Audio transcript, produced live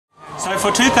So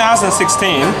for 2016,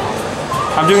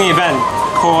 I'm doing an event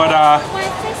called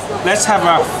Let's Have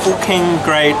a Fooking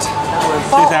Great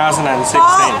 2016.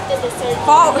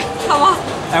 Come on.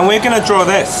 And we're going to draw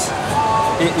this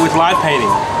with light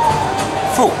painting.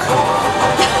 Fook.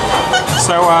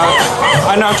 So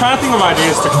I know I'm trying to think of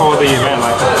ideas to call the event,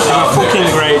 like a Fooking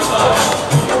Great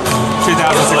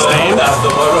 2016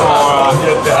 or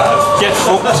Get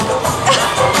Fooked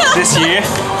this year,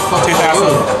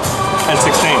 2016.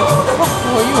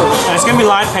 And it's going to be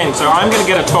light painting, so I'm going to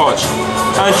get a torch.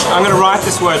 I'm going to write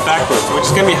this word backwards, which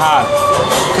is going to be hard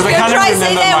because I can't even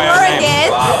remember my own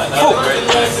name. Fook.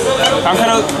 I'm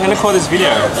going to call this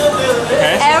video.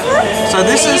 Okay. Ever? So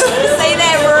this is. Say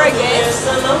that word again.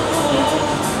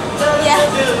 Yeah.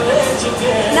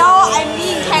 No, I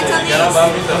mean Cantonese.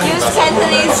 Use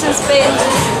Cantonese to spin.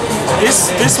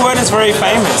 This word is very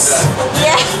famous.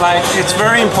 Yeah. Like, it's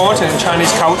very important in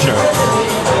Chinese culture.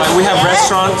 Like, we have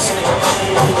restaurants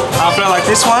after like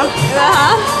this one.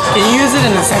 Can you use it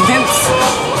in a sentence?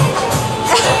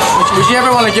 Would you ever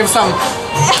want to give some?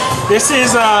 This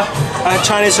is a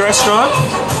Chinese restaurant.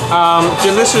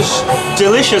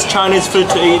 Delicious Chinese food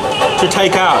to eat, to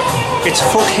take out. It's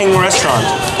Fooking restaurant.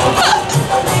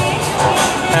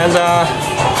 And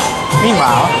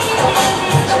Meanwhile,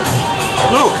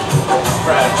 look,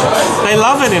 they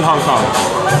love it in Hong Kong.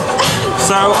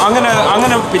 So I'm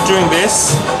gonna be doing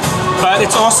this, but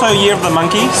it's also Year of the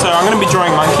Monkey, so I'm gonna be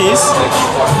drawing monkeys.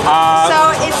 So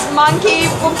it's monkey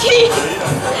bookie.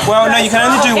 Well, no, you can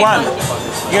only do one.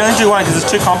 You can only do one because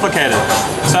it's too complicated.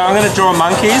 So I'm gonna draw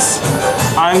monkeys.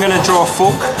 I'm gonna draw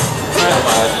Fook.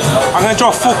 I'm gonna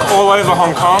draw Fook all over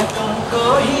Hong Kong.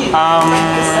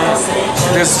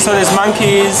 There's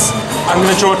monkeys. I'm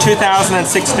going to draw 2016.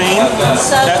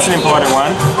 That's an important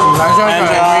one. And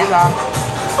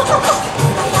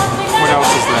what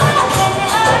else is there?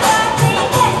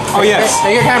 Oh yes.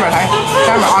 Take your camera,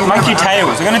 on monkey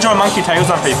tails. We're going to draw monkey tails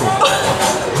on people.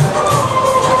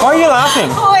 Why are you laughing?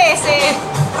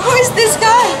 Who is this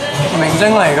guy? 明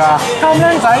星嚟㗎，咁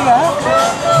靚仔嘅。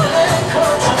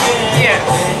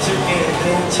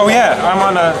 Oh yeah, I'm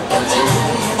on a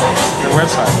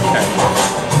website. Okay.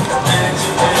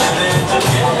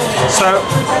 So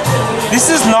this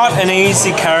is not an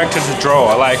easy character to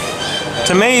draw. Like,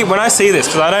 to me, when I see this,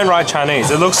 because I don't write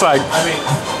Chinese, it looks like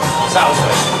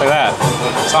that.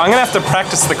 So I'm gonna have to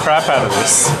practice the crap out of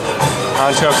this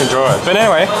until I can draw it. But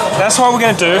anyway, that's what we're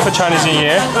gonna do for Chinese New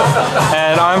Year,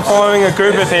 and I'm following a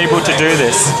group of people to do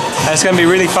this, and it's gonna be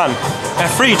really fun and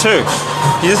free too.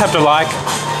 You just have to like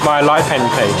my light painting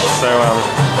page. So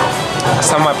that's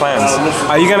some of my plans.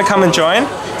 Are you gonna come and join?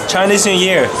 Chinese New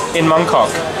Year in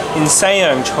Mongkok, in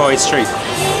Sayong Choi Street.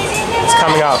 It's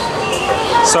coming up.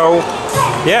 So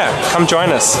yeah, come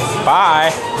join us.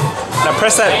 Bye. Now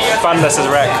press that button that says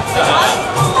rec.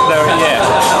 There, yeah.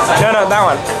 No, that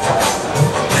one.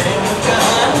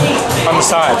 On the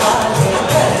side.